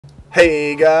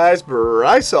Hey guys,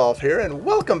 Brysolf here, and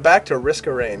welcome back to Risk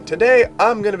of Rain. Today,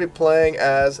 I'm going to be playing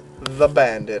as the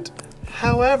Bandit.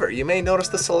 However, you may notice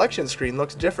the selection screen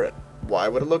looks different. Why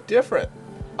would it look different?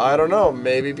 I don't know,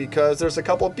 maybe because there's a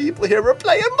couple people here we're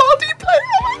playing multiplayer.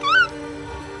 Oh my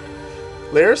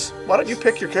god! Leires, why don't you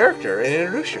pick your character and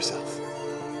introduce yourself?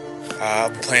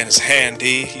 I'm playing as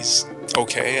Handy, he's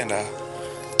okay, and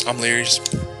I'm Leires.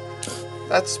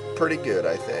 That's pretty good,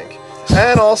 I think.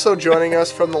 And also joining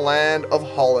us from the land of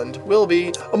Holland will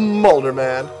be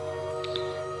Mulderman.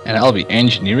 And I'll be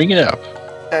engineering it up.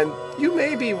 And you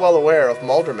may be well aware of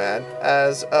Mulderman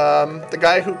as the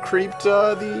guy who creeped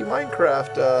the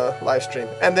Minecraft livestream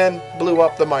and then blew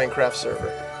up the Minecraft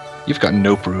server. You've got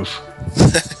no proof.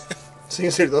 So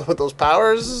you see with those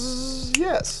powers?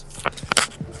 Yes.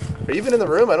 Are you even in the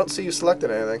room? I don't see you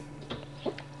selecting anything.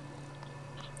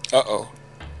 Uh-oh.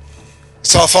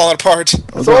 It's all falling apart.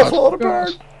 It's all falling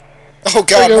apart. Oh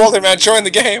god, Mulderman joined the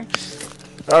game.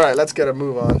 Alright, let's get a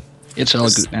move on. It's all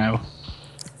good now.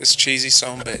 This cheesy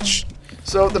son of a bitch.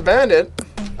 So the Bandit,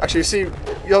 actually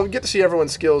you'll get to see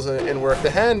everyone's skills in work. The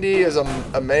Handy is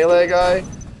a melee guy.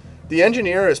 The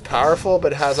Engineer is powerful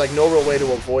but has like no real way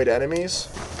to avoid enemies.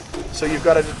 So you've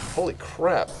got to, holy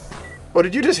crap. Oh,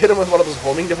 did you just hit him with one of those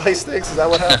homing device things? Is that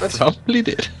what happened? Probably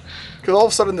did. Because all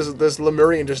of a sudden this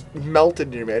Lemurian just melted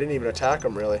near me. I didn't even attack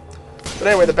him, really. But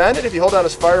anyway, the Bandit, if you hold down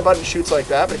his fire button, shoots like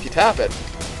that. But if you tap it,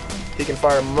 he can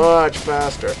fire much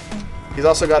faster. He's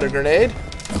also got a grenade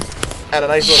and a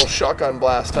nice little shotgun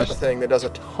blast type of thing that does a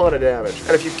ton of damage.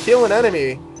 And if you kill an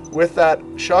enemy with that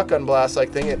shotgun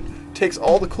blast-like thing, it takes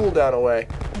all the cooldown away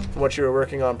from what you were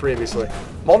working on previously.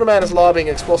 Mulderman is lobbing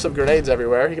explosive grenades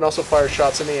everywhere. He can also fire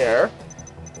shots in the air.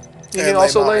 He can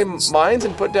also lay mines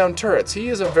and put down turrets. He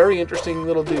is a very interesting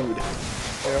little dude.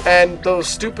 Yep. And those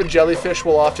stupid jellyfish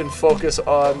will often focus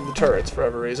on the turrets for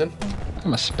every reason.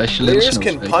 I'm a specialist. Leires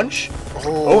can punch.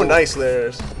 Oh, nice,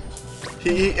 Leires.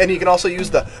 And he can also use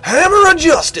the Hammer of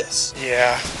Justice.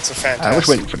 Yeah, it's a fantastic. I was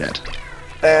waiting for that.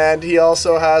 And he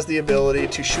also has the ability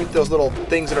to shoot those little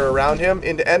things that are around him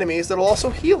into enemies that will also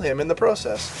heal him in the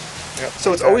process. Yep,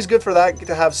 so it's always good for that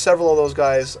to have several of those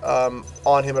guys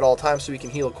on him at all times so he can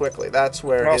heal quickly. That's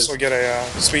where you can also get a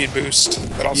speed boost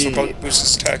that also boosts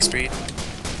his attack speed.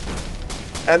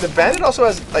 And the Bandit also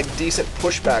has like decent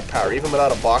pushback power, even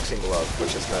without a boxing glove,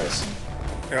 which is nice.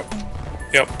 Yep.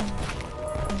 Yep.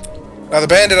 Now the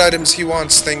Bandit items, he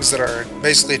wants things that are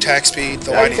basically attack speed.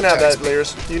 Yeah, you can have that,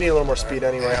 Leires. You need a little more speed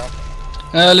anyway.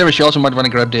 Yeah. Leires, you also might want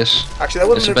to grab this. Actually, that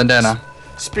would be a bandana.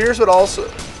 Spears would also...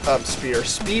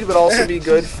 Speed would also be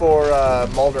good for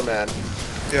Mulderman.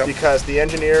 Yep. Because the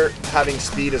Engineer having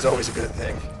speed is always a good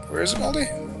thing. Where is it, Muldy?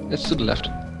 It's to the left.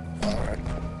 Alright.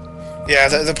 Yeah,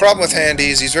 the problem with Handy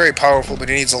is he's very powerful, but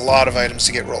he needs a lot of items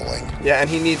to get rolling. Yeah, and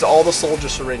he needs all the soldier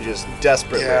syringes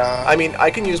desperately. Yeah. I mean, I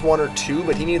can use 1 or 2,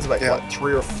 but he needs like what,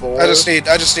 3 or 4? I just need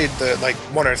the like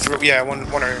 1 or 3. Yeah, 1,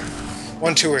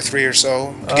 2, or 3 or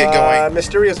so to get going.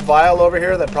 Mysterious Vial over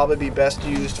here, that'd probably be best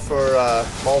used for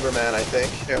Mulderman, I think.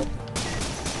 Yeah.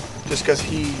 Just because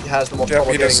he has the most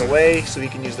trouble getting away, so he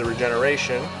can use the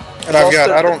regeneration. And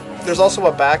There's also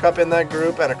a backup in that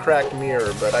group and a cracked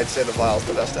mirror, but I'd say the Vial's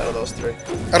the best out of those 3.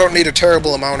 I don't need a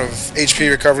terrible amount of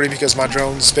HP recovery because my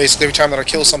drones, basically every time that I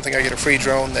kill something, I get a free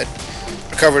drone that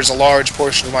recovers a large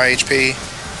portion of my HP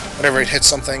whenever it hits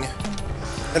something.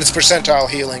 And it's percentile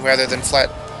healing rather than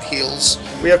flat heals.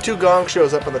 We have 2 gong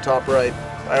shows up on the top right.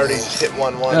 I already hit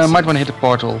one once. Might want to hit the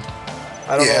portal.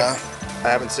 I don't know. I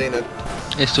haven't seen it.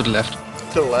 It's to the left.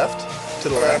 To the left? To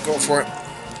the left. Go for it.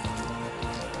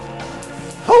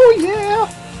 Oh yeah!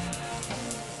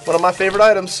 One of my favorite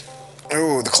items.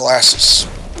 Oh, the Colossus.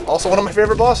 Also one of my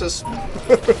favorite bosses.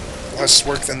 Less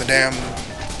work than the damn,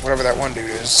 whatever that one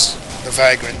dude is. The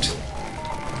Vagrant.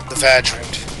 The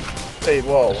Vagrant. Hey,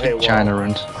 whoa, hey, whoa.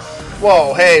 China-rant.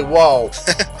 Whoa, hey, whoa.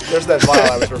 There's that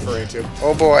vial I was referring to.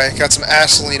 Oh boy, got some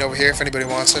Acyline over here if anybody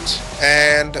wants it.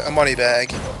 And a money bag.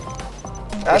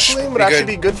 Acyline would actually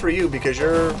be good for you because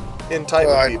you're in tight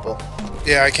with people.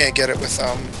 Yeah, I can't get it with,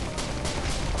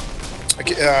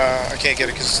 I can't get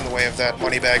it because it's in the way of that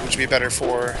money bag, which would be better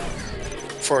for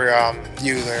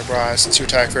you there, Bri, since you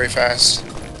attack very fast.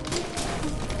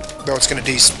 Though it's gonna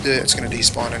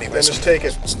despawn anyway. Then just take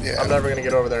it. Yeah. I'm never gonna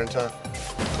get over there in time.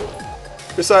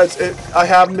 Besides, I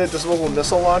have this little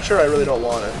missile launcher. I really don't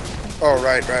want it. Oh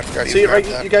right, I forgot you. See,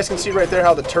 you guys can see right there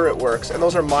how the turret works, and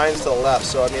those are mines to the left.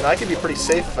 So I mean, I could be pretty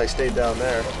safe if I stayed down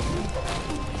there.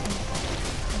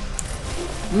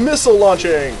 Missile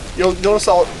launching! You'll notice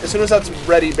as soon as that's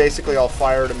ready, basically I'll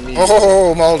fire it immediately.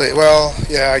 Oh, Moldy. Well,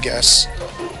 yeah, I guess.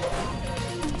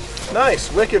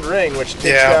 Nice, Wicked Ring, which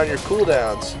takes down your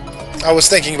cooldowns. I was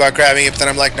thinking about grabbing it, but then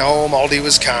I'm like, no, Maldi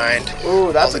was kind.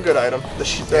 Ooh, that's a good item.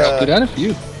 Good item for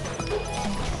you.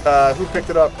 Who picked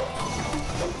it up?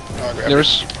 I'll grab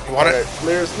Leires. it. You want it?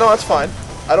 Leires. No, it's fine.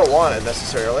 I don't want it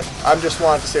necessarily. I'm just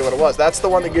wanting to say what it was. That's the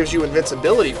one that gives you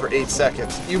invincibility for 8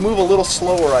 seconds. You move a little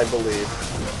slower, I believe.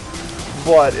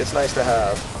 But it's nice to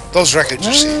have. Those wreckage,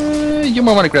 you see. You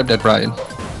might want to grab that, Brian.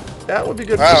 That would be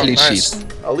good. Wow, For leech nice.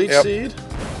 seed. a leech Yep. seed.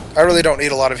 I really don't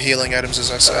need a lot of healing items,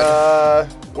 as I said.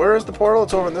 Where is the portal?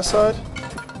 It's over on this side.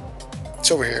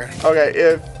 It's over here. Okay,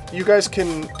 if you guys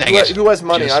can... Dang it. Who has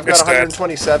money? Just- I've got It's dead.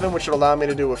 127, which would allow me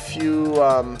to do a few...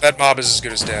 That mob is as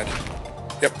good as dead.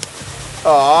 Yep.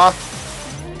 Aw.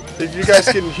 If you guys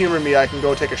can humor me, I can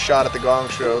go take a shot at the gong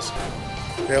shows.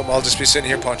 Yep, I'll just be sitting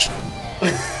here punching.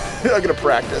 I'm gonna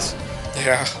practice.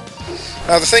 Yeah.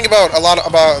 Now the thing about a lot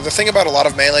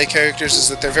of melee characters is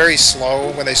that they're very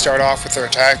slow when they start off with their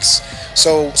attacks.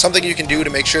 So something you can do to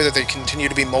make sure that they continue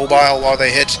to be mobile while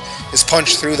they hit is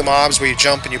punch through the mobs, where you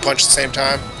jump and you punch at the same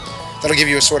time. That'll give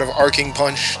you a sort of arcing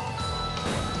punch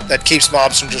that keeps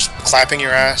mobs from just clapping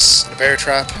your ass in a bear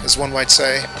trap, as one might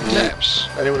say. Claps.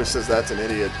 Anyone who says that's an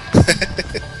idiot.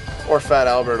 Or Fat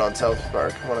Albert on South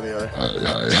Park, one or the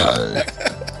other.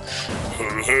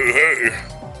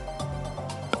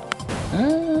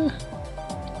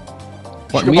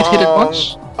 What, meat hit it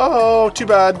once? Oh, too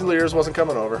bad Leires wasn't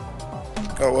coming over.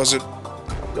 Oh, was it?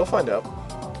 You'll find out.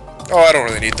 Oh, I don't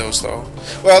really need those though.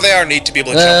 Well, they are neat to be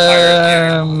able to jump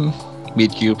higher in the air.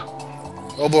 Meat cube.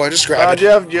 Oh boy, just grab Do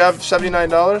it. you have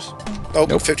 $79? Oh,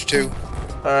 Nope. 52.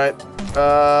 All right.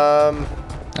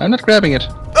 I'm not grabbing it.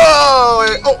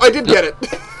 Oh, I did get it.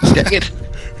 Dang it.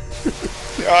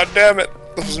 God damn it.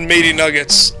 Those meaty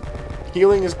nuggets.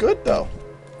 Healing is good though.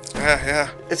 Yeah.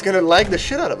 It's gonna lag the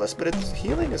shit out of us, but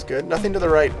healing is good. Nothing to the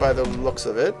right by the looks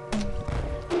of it.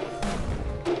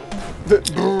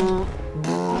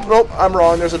 Nope, I'm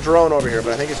wrong. There's a drone over here,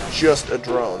 but I think it's just a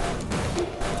drone.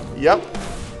 Yep.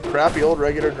 Crappy old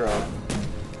regular drone.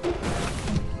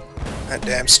 That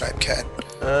damn snipe cat.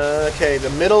 Okay, the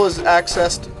middle is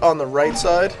accessed on the right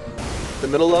side. The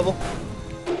middle level.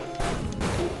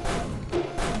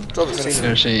 So There's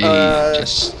a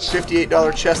chest.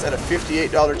 $58 chest and a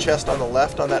 $58 chest on the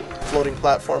left on that floating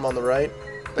platform on the right.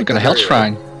 We got a health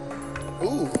shrine.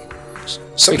 Ooh.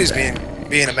 Somebody's being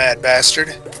a mad bastard.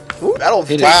 Ooh, that'll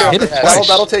Hit take it. care Hit of, it twice.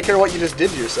 that'll take care of what you just did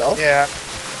to yourself. Yeah.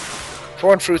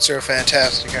 Thorn fruits are a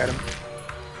fantastic item.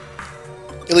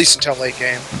 At least until late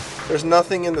game. There's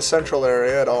nothing in the central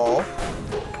area at all,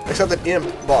 except an imp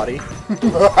body.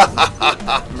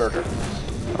 Murder.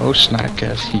 Oh,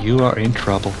 Snackers, you are in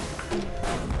trouble.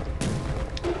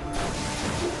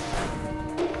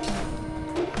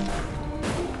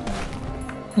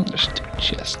 There's 2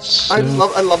 chests. I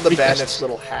love the Three bandit's chests.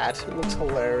 little hat. It looks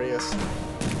hilarious.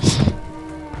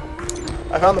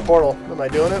 I found the portal. Am I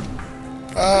doing it?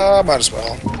 Might as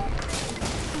well.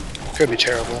 Could be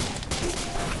terrible.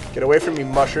 Get away from me,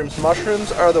 mushrooms.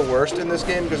 Mushrooms are the worst in this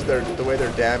game because the way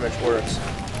their damage works.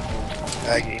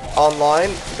 Aggie. Online,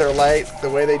 the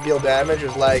way they deal damage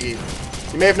is laggy.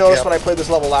 You may have noticed Yep. when I played this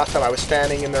level last time, I was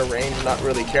standing in their range, not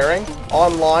really caring.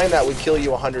 Online, that would kill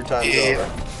you 100 times over.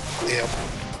 Yep.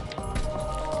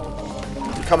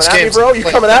 You coming This at me, game's bro? You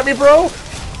like- coming at me, bro?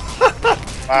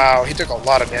 Wow, he took a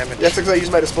lot of damage. That's because I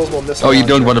used my disposable missile. Oh, you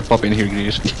don't launcher. want to pop in here,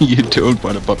 Grease. You don't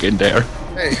want to pop in there.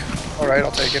 Hey, alright,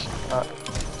 I'll take it.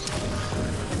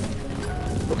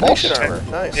 Repulsion Nice. armor.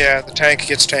 Nice. Yeah, the tank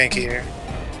gets tankier.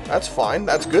 That's fine.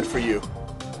 That's good for you.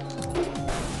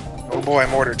 Oh boy,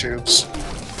 mortar tubes.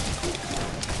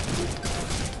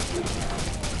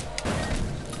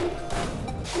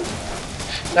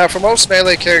 Now, for most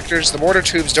melee characters, the mortar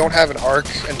tubes don't have an arc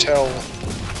until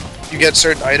you get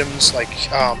certain items like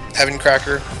Heaven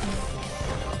Cracker,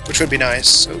 which would be nice.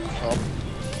 So,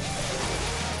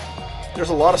 There's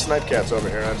a lot of snipe cats over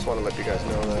here. I just want to let you guys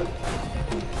know that.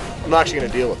 I'm not actually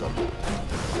going to deal with them.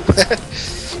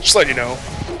 just let you know.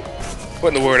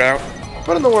 Putting the word out.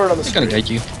 Putting the word on the I'm gonna street. take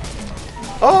you.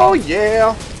 Oh,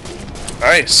 yeah.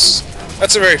 Nice.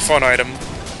 That's a very fun item,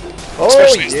 Oh,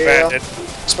 especially as the yeah. bandit.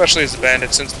 Especially as the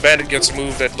bandit, since the bandit gets a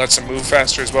move that lets him move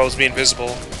faster as well as be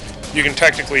invisible. You can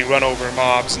technically run over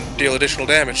mobs and deal additional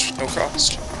damage, no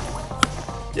cost.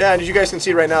 Yeah, and as you guys can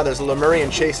see right now, there's a Lemurian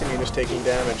chasing you, just taking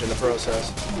damage in the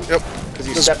process. Yep. Because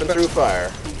he's stepping through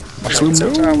fire. Mushroom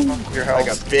no. Your Like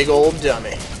health. a big old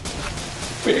dummy.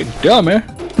 Big dummy.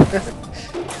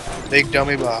 Big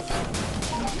dummy bop.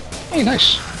 Hey,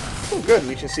 nice. Oh, good.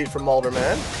 Leeching seed from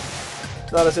Mulderman.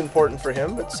 Not as important for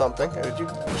him, but something.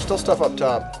 There's still stuff up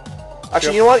top. Actually,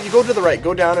 Yep. you know what? You go to the right.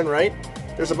 Go down and right.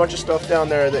 There's a bunch of stuff down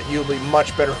there that you'll be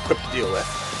much better equipped to deal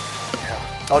with.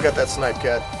 Yeah. I'll get that snipe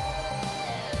cat.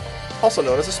 also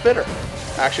known as a spitter.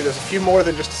 Actually, there's a few more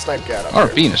than just a snipe cat up Or a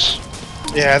here. penis.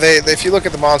 Yeah, if you look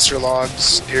at the monster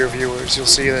logs here, viewers, you'll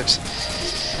see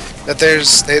that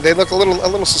they look a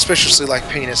little suspiciously like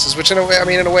penises, which in a way, I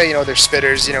mean, in a way, you know, they're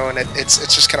spitters, you know, and it's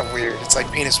just kind of weird. It's like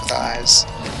penis with eyes,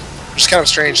 which is kind of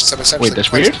strange since I'm essentially. Wait,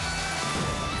 that's weird?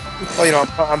 Well, you know,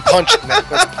 I'm punching them,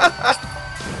 but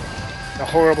in a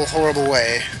horrible, horrible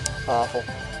way. Awful.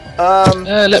 Let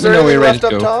me know when you're ready to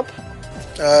up go. top?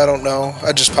 I don't know.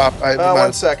 I just popped.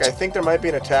 One sec. I think there might be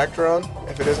an attack drone.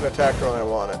 If it is an attack drone, I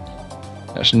want it.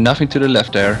 There's nothing to the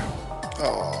left there.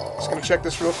 Oh. Just gonna check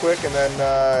this real quick, and then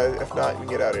if not, you can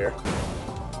get out of here.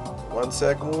 One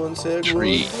sec.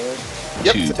 3,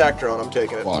 Yep, 2, it's attack drone. I'm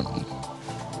taking it. 1.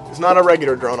 It's not a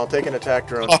regular drone. I'll take an attack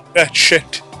drone. Oh, that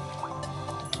shit.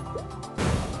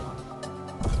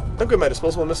 Look at my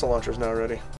disposable missile launchers now ready.